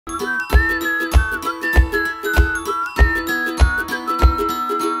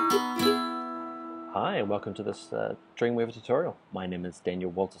and welcome to this Dreamweaver tutorial. My name is Daniel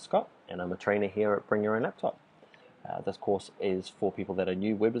Walter Scott and I'm a trainer here at Bring Your Own Laptop. This course is for people that are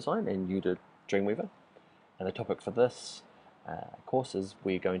new web design and new to Dreamweaver. And the topic for this course is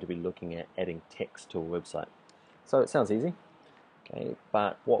we're going to be looking at adding text to a website. So it sounds easy, okay,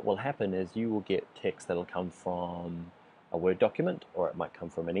 but what will happen is you will get text that will come from a Word document, or it might come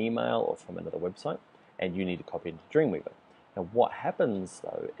from an email or from another website, and you need to copy it into Dreamweaver. Now what happens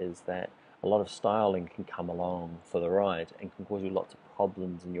though is that a lot of styling can come along for the ride and can cause you lots of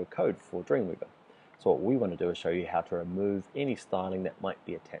problems in your code for Dreamweaver. So what we want to do is show you how to remove any styling that might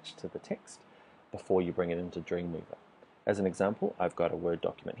be attached to the text before you bring it into Dreamweaver. As an example, I've got a Word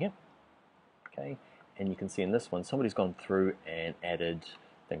document here, okay, and you can see in this one somebody's gone through and added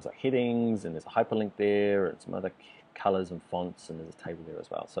things like headings, and there's a hyperlink there and some other colors and fonts, and there's a table there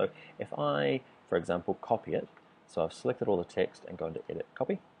as well. So if I, for example, copy it, so I've selected all the text and go into Edit,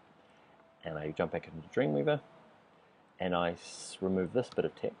 Copy, and I jump back into Dreamweaver and I remove this bit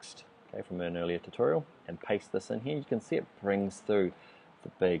of text, okay, from an earlier tutorial and paste this in here. You can see it brings through the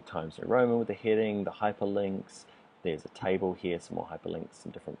big Times New Roman with the heading, the hyperlinks, there's a table here, some more hyperlinks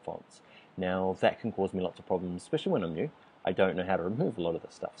and different fonts. Now that can cause me lots of problems, especially when I'm new. I don't know how to remove a lot of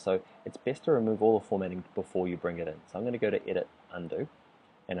this stuff, so it's best to remove all the formatting before you bring it in. So I'm going to go to Edit, Undo,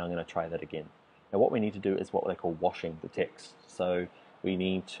 and I'm going to try that again. Now what we need to do is what they call washing the text. So we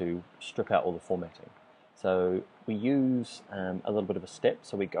need to strip out all the formatting. So we use a little bit of a step.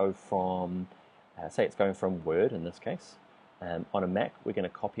 So we go from, say it's going from Word in this case. On a Mac, we're going to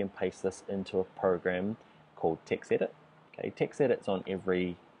copy and paste this into a program called TextEdit. Okay, TextEdit's on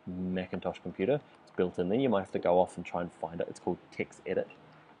every Macintosh computer. It's built in there. You might have to go off and try and find it. It's called TextEdit.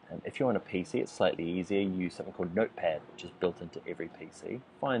 If you're on a PC, it's slightly easier. You use something called Notepad, which is built into every PC.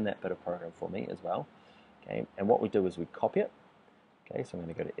 Find that bit of program for me as well. Okay, and what we do is we copy it. Okay, so I'm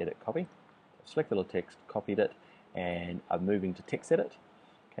going to go to Edit, Copy. So select the little text, copied it, and I'm moving to TextEdit.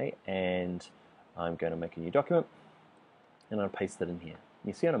 Okay, and I'm going to make a new document, and I'll paste it in here.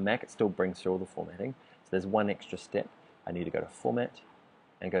 You see on a Mac, it still brings through all the formatting. So there's one extra step. I need to go to Format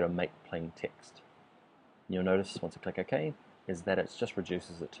and go to Make Plain Text. And you'll notice once I click OK, is that it just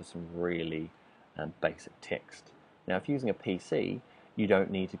reduces it to some really basic text. Now, if you're using a PC, you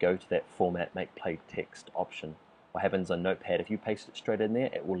don't need to go to that Format, Make Plain Text option. What happens on Notepad, if you paste it straight in there,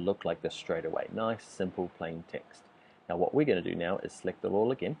 it will look like this straight away. Nice, simple, plain text. Now what we're going to do now is select it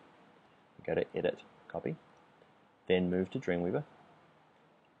all again, go to Edit, Copy, then move to Dreamweaver,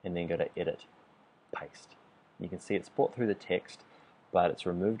 and then go to Edit, Paste. You can see it's brought through the text, but it's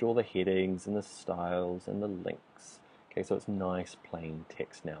removed all the headings and the styles and the links. Okay, so it's nice, plain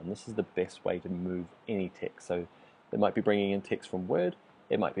text now, and this is the best way to move any text. So they might be bringing in text from Word,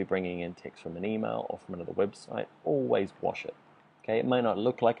 it might be bringing in text from an email or from another website. Always wash it. Okay, it may not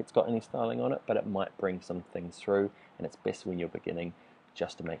look like it's got any styling on it, but it might bring some things through, and it's best when you're beginning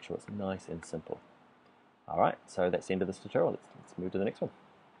just to make sure it's nice and simple. Alright, so that's the end of this tutorial. Let's move to the next one.